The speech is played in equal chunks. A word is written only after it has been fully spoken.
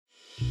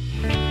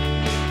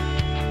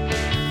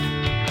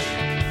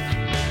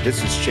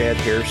This is Chad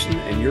Harrison,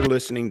 and you're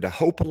listening to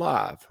Hope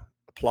Alive,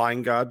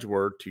 applying God's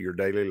Word to your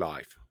daily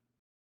life.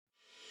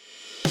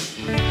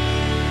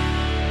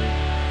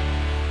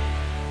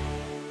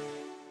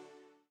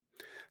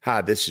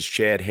 Hi, this is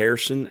Chad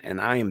Harrison, and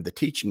I am the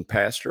teaching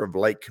pastor of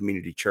Lake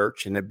Community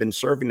Church and have been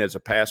serving as a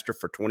pastor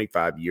for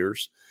 25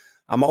 years.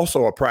 I'm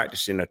also a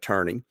practicing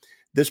attorney.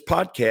 This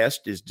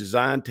podcast is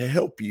designed to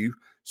help you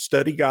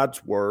study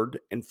God's Word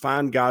and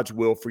find God's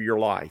will for your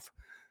life.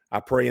 I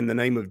pray in the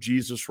name of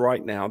Jesus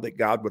right now that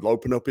God would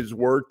open up His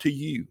Word to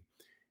you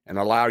and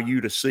allow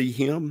you to see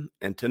Him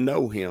and to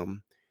know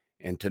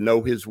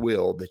His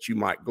will, that you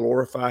might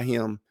glorify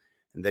Him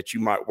and that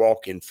you might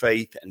walk in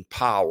faith and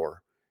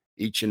power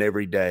each and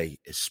every day,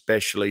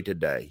 especially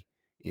today,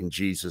 in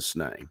Jesus'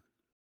 name.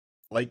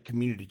 Lake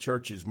Community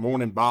Church's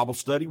morning Bible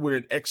study. We're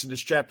in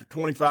Exodus chapter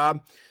 25,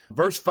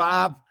 verse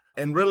 5.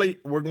 And really,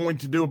 we're going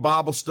to do a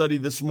Bible study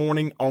this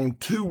morning on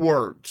two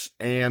words.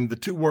 And the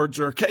two words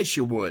are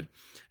acacia wood.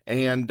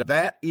 And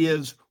that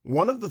is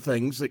one of the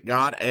things that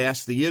God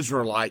asked the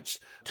Israelites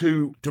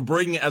to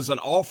bring as an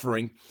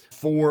offering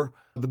for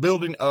the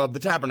building of the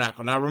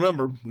tabernacle. Now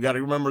remember, we got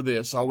to remember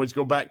this. I always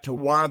go back to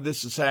why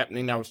this is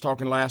happening. I was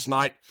talking last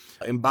night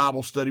in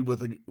Bible study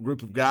with a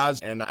group of guys,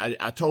 and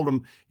I told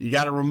them, you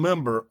got to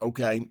remember,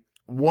 okay,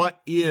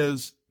 what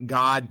is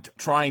God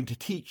trying to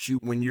teach you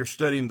when you're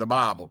studying the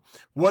Bible?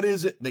 What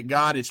is it that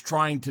God is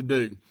trying to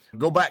do?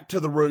 Go back to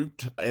the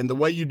root, and the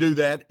way you do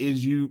that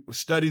is you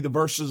study the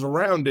verses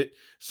around it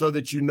so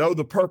that you know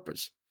the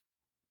purpose.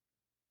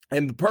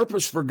 And the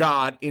purpose for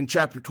God in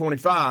chapter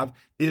 25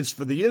 is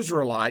for the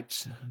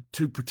Israelites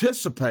to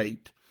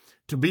participate,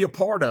 to be a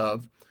part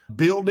of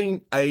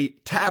building a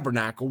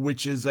tabernacle,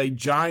 which is a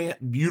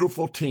giant,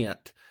 beautiful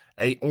tent,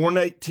 an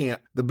ornate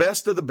tent, the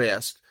best of the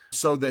best,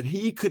 so that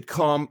He could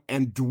come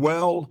and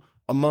dwell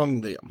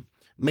among them.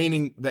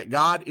 Meaning that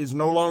God is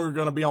no longer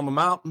going to be on the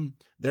mountain.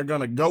 They're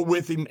going to go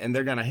with Him, and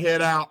they're going to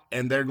head out,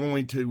 and they're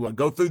going to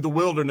go through the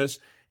wilderness,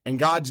 and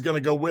God's going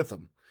to go with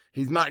them.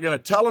 He's not going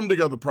to tell them to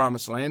go to the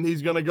promised land.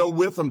 He's going to go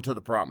with them to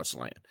the promised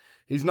land.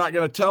 He's not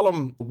going to tell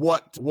them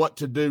what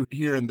to do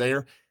here and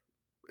there.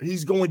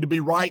 He's going to be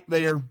right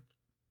there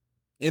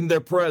in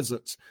their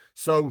presence.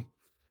 So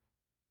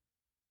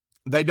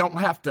they don't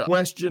have to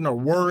question or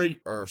worry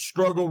or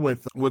struggle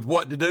with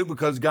what to do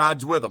because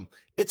God's with them.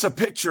 It's a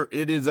picture.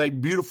 It is a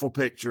beautiful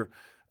picture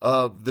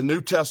of the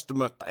New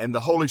Testament and the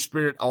Holy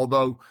Spirit,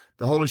 although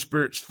the Holy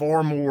Spirit's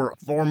far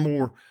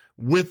more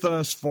with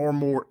us, far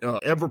more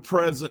ever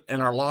present in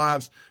our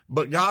lives.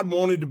 But God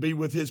wanted to be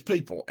with His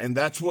people, and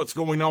that's what's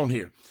going on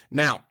here.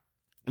 Now,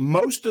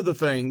 most of the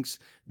things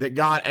that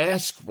God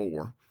asked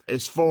for,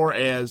 as far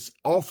as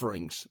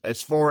offerings,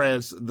 as far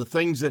as the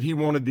things that He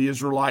wanted the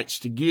Israelites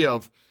to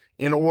give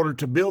in order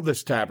to build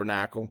this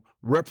tabernacle,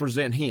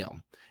 represent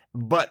Him.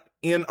 But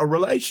in a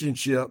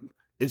relationship,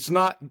 it's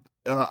not,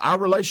 our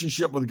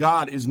relationship with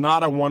God is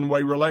not a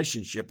one-way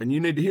relationship. And you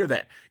need to hear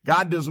that.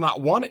 God does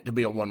not want it to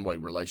be a one-way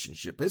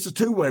relationship. It's a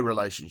two-way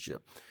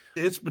relationship.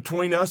 It's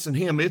between us and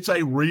Him. It's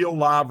a real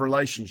live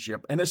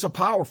relationship, and it's a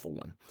powerful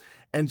one.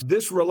 And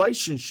this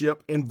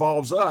relationship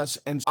involves us.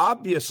 And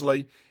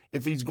obviously,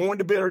 if He's going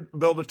to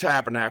build a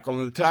tabernacle,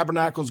 and the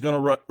tabernacle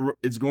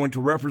is going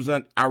to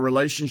represent our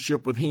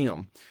relationship with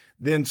Him,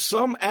 then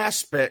some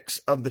aspects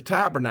of the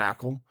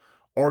tabernacle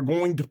are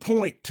going to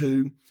point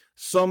to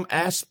some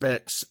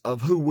aspects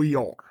of who we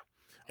are.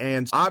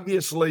 And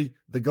obviously,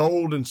 the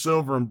gold and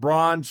silver and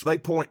bronze, they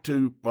point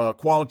to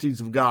qualities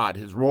of God,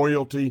 His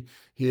royalty,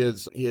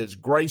 His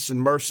grace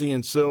and mercy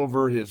in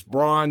silver. His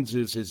bronze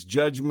is His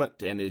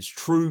judgment and His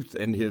truth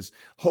and His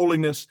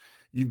holiness.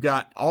 You've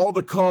got all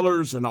the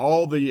colors and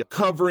all the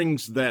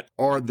coverings that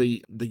are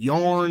the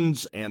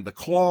yarns and the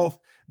cloth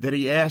that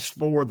He asked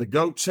for, the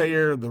goat's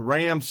hair, the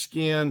ram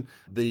skin,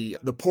 the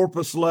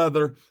porpoise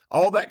leather,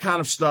 all that kind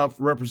of stuff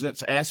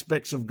represents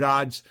aspects of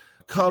God's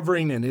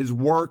covering and His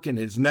work and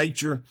His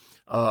nature,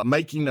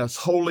 making us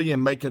holy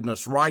and making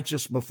us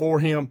righteous before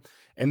Him.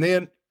 And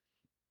then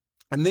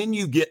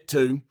you get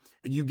to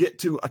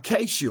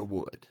acacia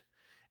wood.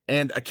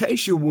 And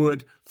acacia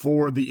wood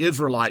for the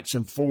Israelites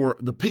and for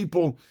the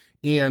people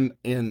in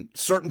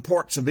certain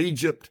parts of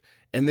Egypt,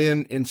 and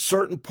then in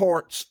certain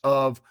parts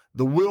of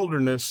the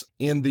wilderness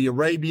in the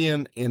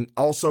Arabian and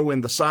also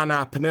in the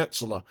Sinai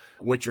Peninsula,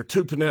 which are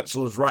two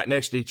peninsulas right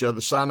next to each other,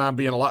 Sinai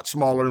being a lot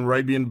smaller and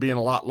Arabian being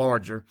a lot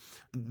larger.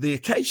 The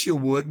acacia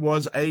wood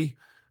was a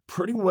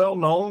pretty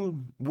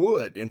well-known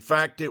wood. In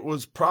fact, it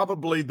was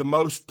probably the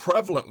most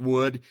prevalent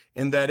wood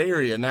in that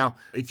area. Now,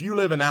 if you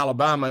live in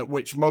Alabama,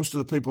 which most of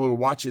the people who are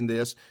watching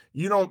this,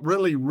 you don't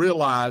really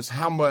realize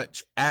how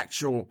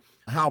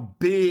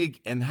big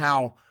and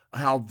how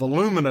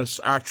voluminous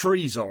our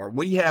trees are.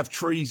 We have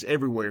trees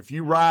everywhere. If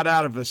you ride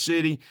out of a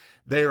city,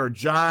 they are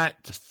giant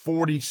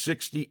 40,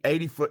 60,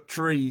 80-foot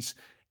trees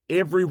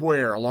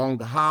everywhere along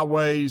the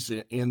highways.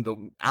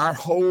 Our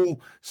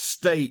whole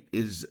state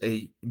is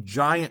a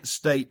giant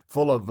state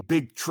full of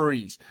big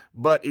trees.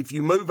 But if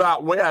you move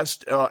out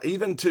west,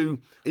 even to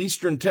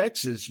eastern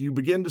Texas, you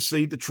begin to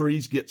see the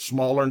trees get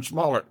smaller and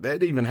smaller.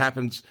 That even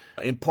happens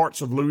in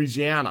parts of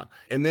Louisiana.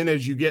 And then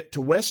as you get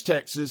to West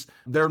Texas,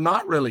 they're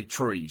not really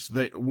trees.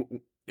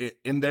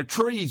 They're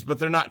trees, but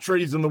they're not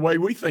trees in the way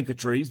we think of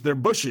trees. They're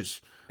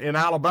bushes. In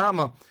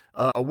Alabama,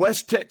 a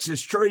West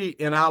Texas tree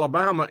in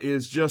Alabama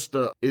is just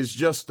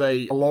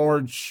a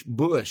large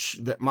bush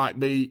that might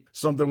be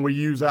something we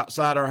use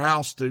outside our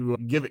house to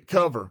give it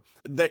cover.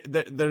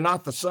 They're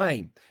not the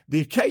same.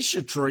 The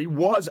acacia tree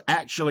was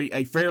actually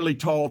a fairly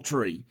tall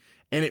tree,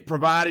 and it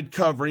provided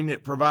covering.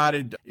 It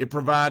provided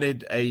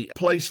a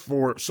place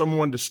for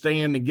someone to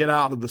stand and get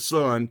out of the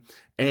sun,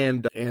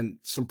 and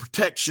some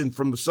protection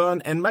from the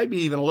sun, and maybe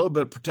even a little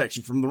bit of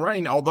protection from the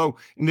rain, although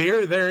in the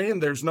area they're in,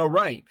 there's no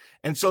rain.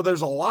 And so there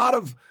is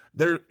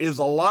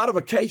a lot of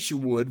acacia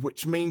wood,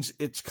 which means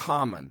it's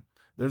common.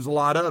 There's a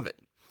lot of it.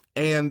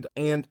 And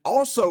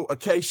also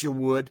acacia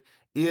wood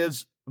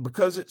is,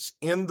 because it's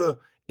in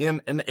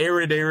an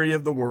arid area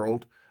of the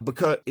world,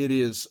 because it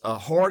is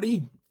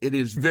hardy, it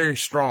is very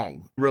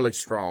strong, really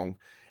strong.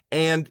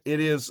 And it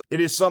is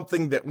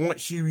something that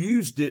once you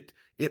used it,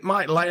 it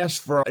might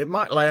last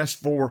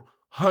for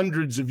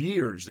hundreds of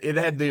years. It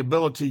had the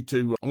ability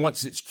to,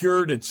 once it's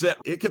cured and set,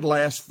 it could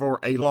last for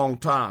a long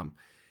time.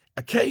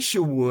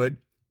 Acacia wood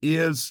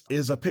is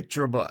a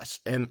picture of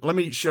us. And let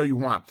me show you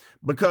why.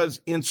 Because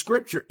in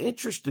Scripture,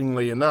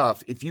 interestingly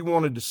enough, if you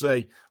wanted to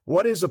say,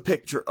 what is a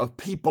picture of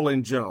people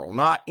in general,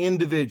 not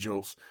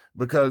individuals,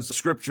 because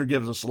Scripture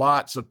gives us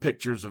lots of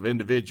pictures of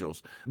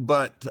individuals,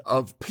 but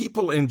of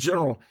people in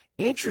general,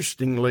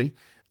 interestingly,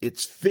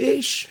 it's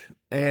fish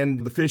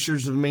and the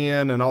fishers of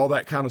men and all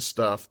that kind of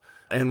stuff.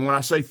 And when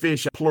I say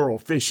fish, plural,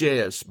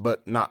 fishes,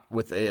 but not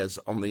with es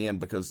on the end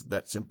because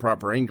that's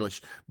improper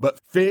English, but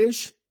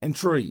fish and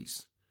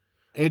trees.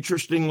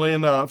 Interestingly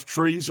enough,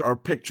 trees are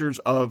pictures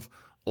of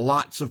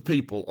lots of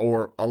people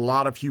or a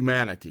lot of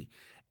humanity.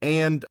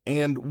 And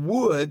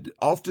wood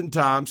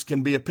oftentimes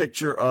can be a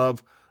picture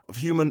of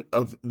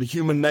the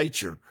human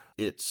nature.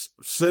 It's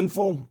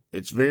sinful.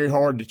 It's very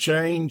hard to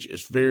change.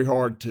 It's very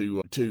hard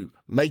to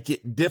make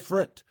it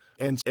different.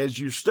 And as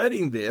you're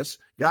studying this,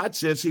 God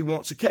says he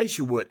wants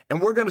acacia wood.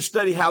 And we're going to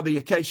study how the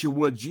acacia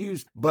wood's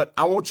used, but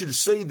I want you to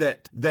see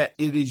that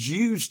it is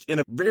used in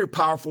a very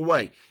powerful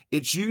way.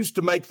 It's used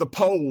to make the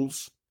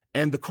poles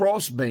and the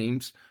cross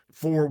beams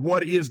for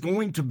what is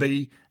going to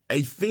be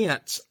a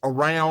fence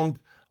around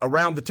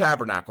the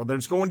tabernacle.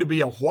 There's going to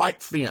be a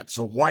white fence,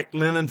 a white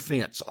linen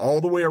fence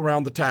all the way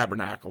around the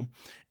tabernacle.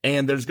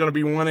 And there's going to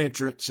be one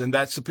entrance, and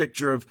that's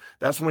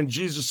when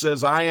Jesus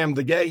says, I am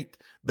the gate.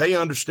 They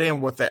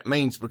understand what that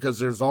means because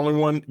there's only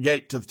one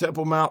gate to the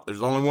Temple Mount.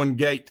 There's only one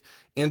gate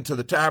into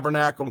the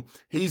tabernacle.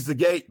 He's the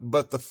gate,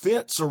 but the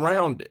fence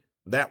around it,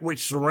 that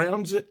which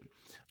surrounds it,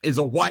 is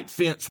a white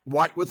fence,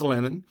 white with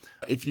linen.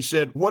 If you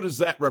said, what does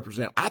that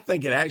represent? I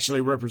think it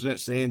actually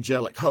represents the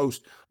angelic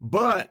host,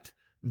 but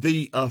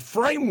the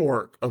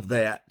framework of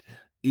that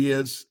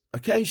is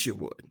acacia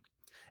wood.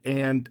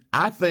 And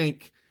I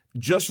think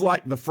just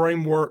like the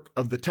framework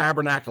of the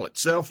tabernacle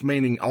itself,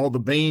 meaning all the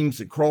beams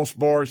and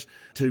crossbars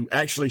to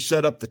actually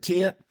set up the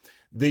tent,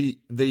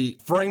 the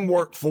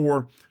framework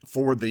for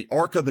the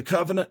Ark of the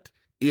Covenant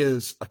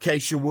is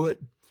acacia wood.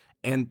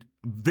 And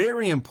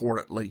very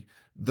importantly,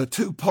 the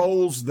two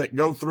poles that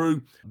go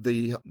through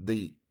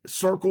the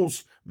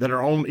circles that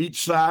are on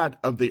each side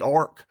of the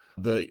ark,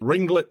 the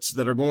ringlets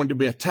that are going to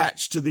be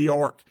attached to the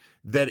ark,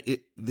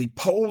 the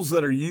poles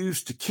that are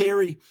used to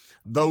carry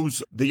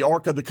the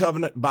Ark of the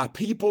Covenant by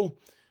people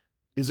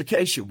is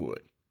acacia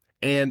wood.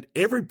 And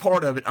every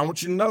part of it, I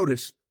want you to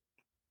notice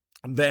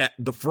that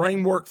the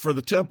framework for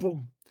the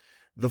temple,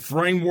 the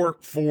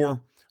framework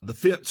for the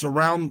fence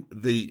around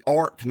the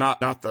ark, not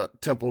the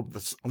temple,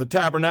 the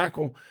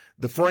tabernacle,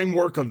 the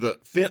framework of the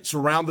fence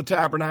around the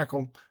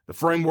tabernacle, the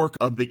framework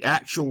of the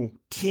actual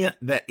tent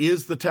that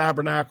is the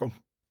tabernacle,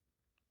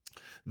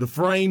 the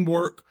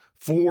framework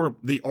for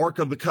the Ark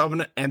of the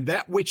Covenant, and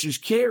that which is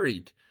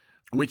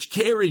which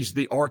carries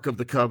the Ark of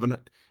the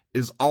Covenant,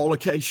 is all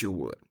acacia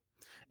wood.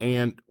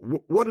 And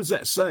what does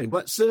that say?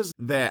 Well, it says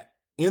that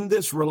in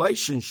this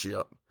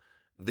relationship,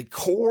 the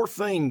core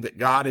thing that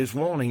God is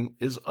wanting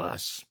is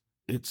us.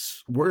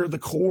 We're the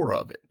core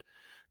of it.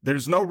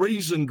 There's no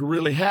reason to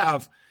really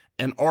have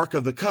an Ark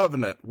of the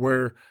Covenant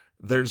where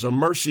there's a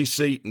mercy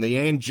seat and the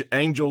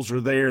angels are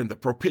there and the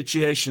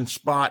propitiation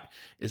spot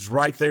is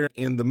right there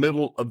in the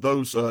middle of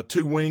those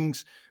two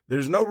wings.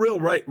 There's no real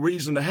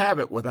reason to have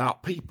it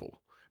without people.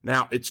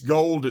 Now, it's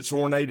gold, it's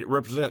ornate, it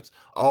represents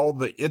all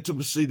the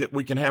intimacy that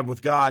we can have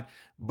with God,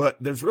 but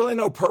there's really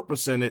no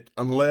purpose in it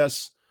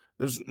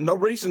there's no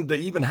reason to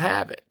even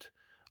have it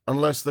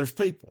unless there's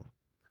people.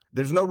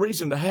 There's no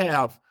reason to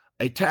have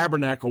a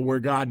tabernacle where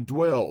God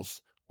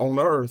dwells on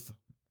earth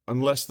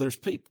unless there's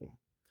people.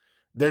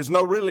 There's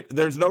no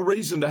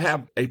reason to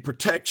have a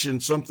protection,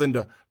 something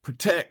to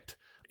protect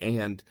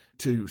and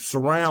to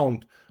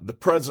surround the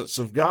presence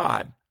of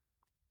God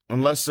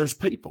unless there's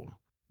people.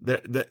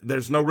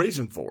 There's no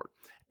reason for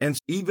it. And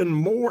even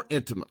more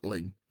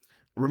intimately,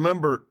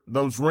 remember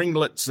those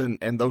ringlets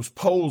and those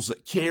poles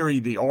that carry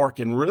the ark,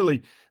 and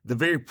really the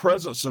very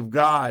presence of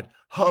God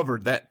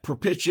hovered. That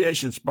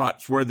propitiation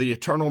spot's where the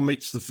eternal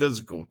meets the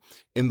physical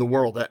in the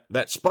world.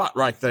 That spot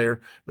right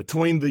there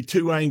between the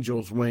two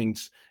angels'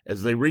 wings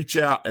as they reach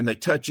out and they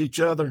touch each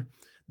other,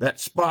 that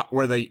spot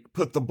where they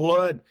put the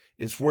blood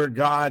is where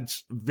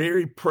God's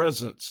very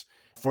presence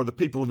for the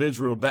people of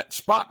Israel, that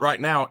spot right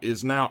now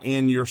is now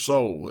in your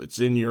soul. It's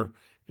in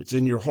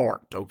your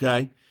heart,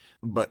 okay?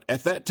 But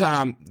at that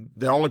time,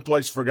 the only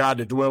place for God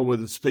to dwell with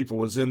his people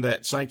was in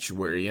that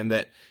sanctuary, in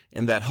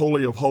that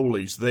Holy of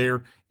Holies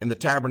there in the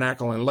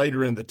tabernacle and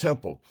later in the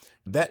temple.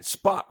 That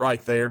spot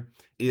right there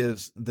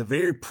is the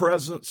very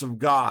presence of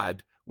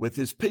God with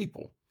his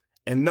people.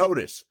 And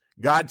notice,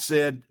 God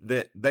said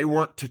that they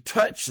weren't to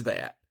touch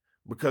that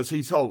because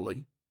he's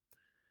holy,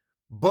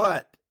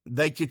 but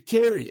they could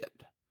carry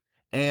it.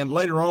 And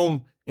later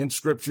on in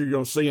Scripture, you're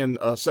going to see in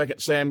 2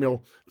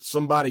 Samuel,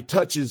 somebody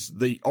touches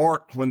the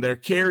ark when they're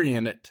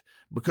carrying it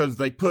because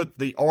they put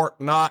the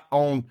ark not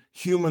on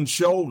human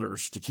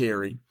shoulders to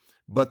carry,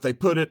 but they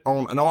put it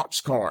on an ox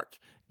cart.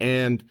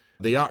 And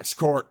the ox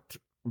cart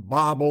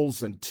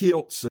bobbles and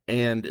tilts,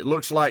 and it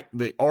looks like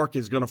the ark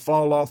is going to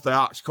fall off the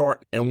ox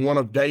cart. And one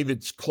of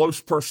David's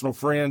close personal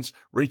friends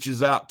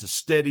reaches out to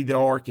steady the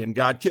ark, and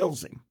God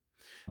kills him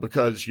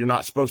because you're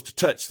not supposed to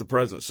touch the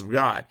presence of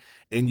God.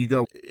 And you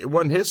go, it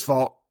wasn't his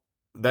fault.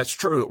 That's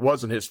true. It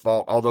wasn't his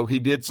fault, although he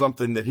did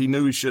something that he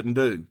knew he shouldn't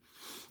do.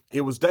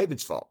 It was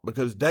David's fault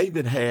because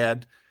David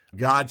had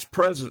God's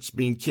presence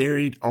being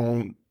carried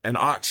on an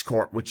ox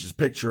cart, which is a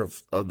picture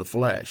of the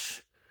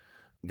flesh.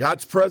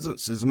 God's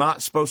presence is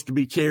not supposed to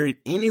be carried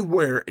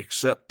anywhere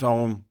except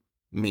on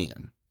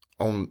men,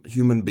 on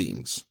human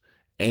beings.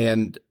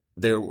 And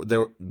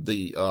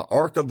the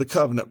Ark of the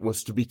Covenant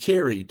was to be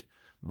carried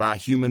by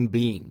human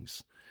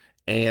beings.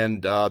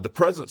 And the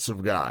presence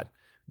of God,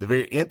 the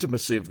very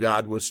intimacy of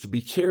God, was to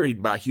be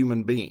carried by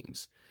human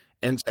beings.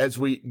 And as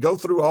we go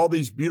through all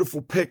these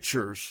beautiful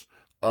pictures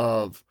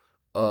of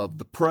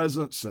the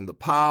presence and the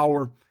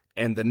power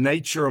and the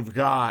nature of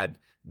God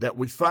that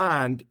we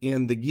find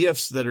in the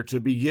gifts that are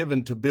to be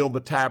given to build the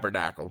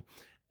tabernacle,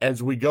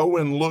 as we go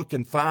and look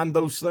and find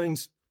those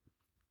things,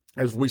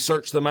 as we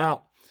search them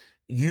out,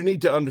 you need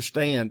to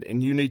understand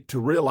and you need to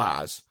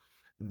realize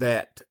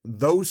that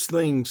those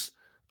things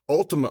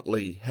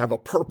ultimately have a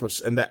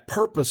purpose, and that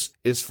purpose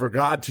is for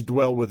God to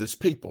dwell with his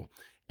people.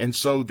 And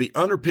so the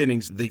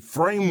underpinnings, the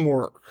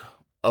framework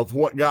of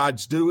what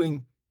God's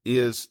doing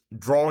is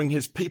drawing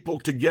his people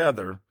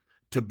together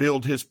to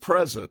build his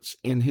presence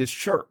in his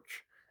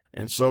church.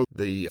 And so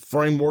the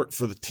framework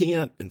for the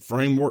tent and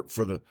framework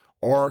for the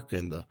ark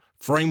and the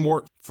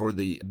framework for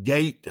the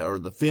gate or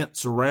the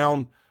fence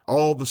around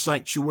all the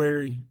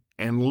sanctuary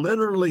and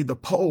literally the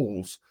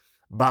poles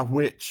by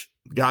which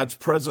God's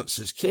presence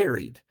is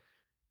carried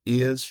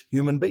is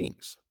human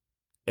beings.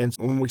 And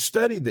when we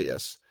study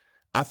this,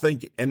 I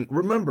think, and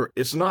remember,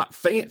 it's not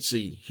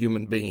fancy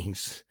human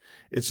beings.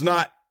 It's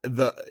not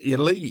the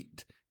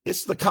elite.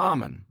 It's the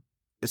common.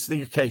 It's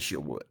the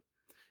acacia wood.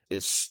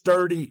 It's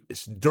sturdy.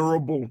 It's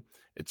durable.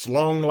 It's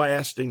long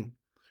lasting.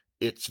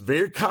 It's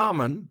very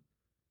common,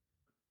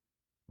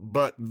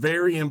 but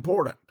very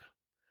important.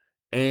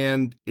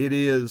 And it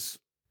is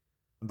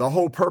the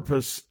whole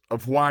purpose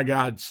of why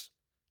God's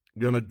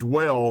going to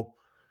dwell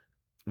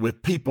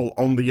with people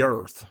on the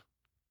earth.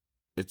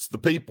 It's the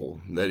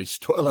people that he's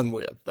dwelling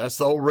with. That's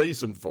the whole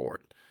reason for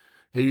it.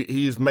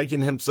 He is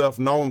making himself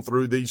known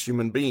through these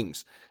human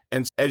beings.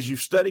 And as you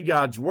study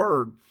God's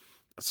word,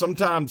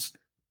 sometimes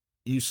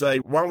you say,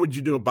 why would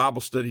you do a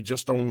Bible study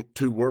just on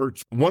 2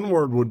 words? One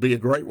word would be a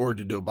great word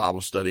to do a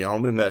Bible study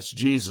on, and that's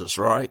Jesus,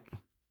 right?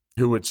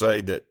 Who would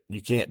say that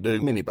you can't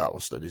do many Bible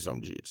studies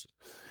on Jesus.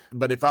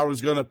 But if I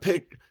was going to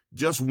pick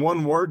just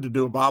one word to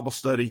do a Bible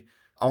study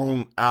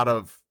on out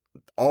of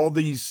all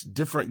these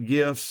different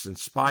gifts and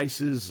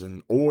spices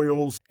and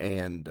oils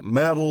and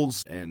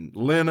metals and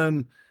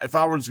linen, if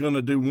I was going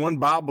to do one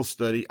Bible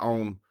study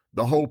on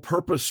the whole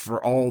purpose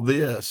for all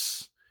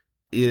this,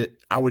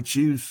 I would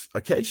choose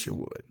acacia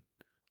wood.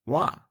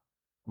 Why?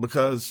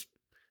 Because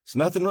it's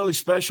nothing really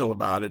special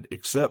about it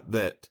except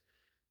that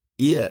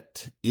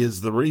it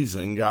is the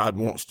reason God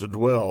wants to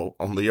dwell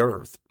on the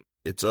earth.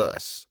 It's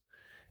us.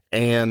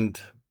 And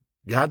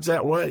God's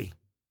that way.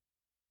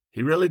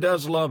 He really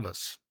does love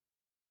us.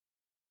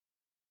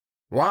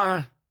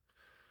 Why?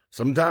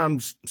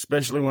 Sometimes,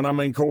 especially when I'm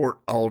in court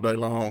all day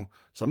long,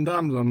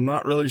 sometimes I'm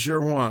not really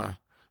sure why,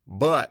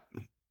 but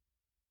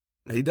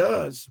he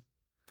does.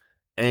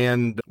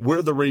 And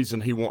we're the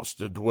reason he wants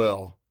to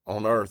dwell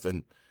on earth.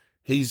 And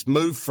he's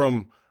moved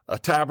from a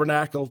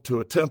tabernacle to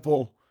a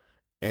temple.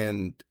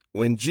 And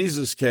when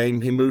Jesus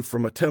came, he moved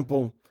from a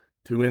temple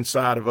to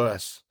inside of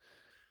us.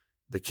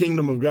 The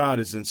kingdom of God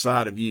is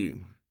inside of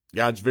you.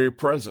 God's very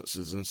presence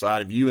is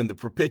inside of you. And the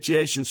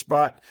propitiation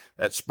spot,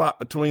 that spot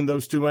between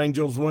those 2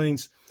 angels'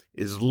 wings,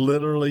 is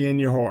literally in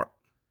your heart,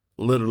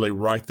 literally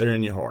right there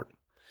in your heart.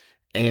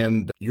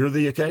 And you're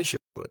the acacia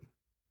wood.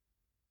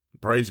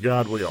 Praise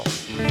God, we are.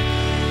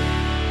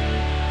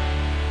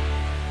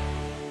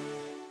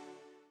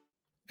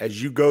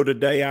 As you go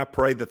today, I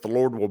pray that the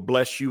Lord will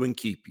bless you and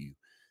keep you,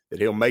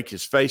 that he'll make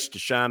his face to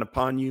shine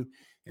upon you,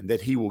 and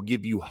that he will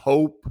give you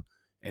hope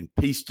and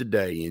peace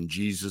today in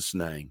Jesus'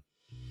 name.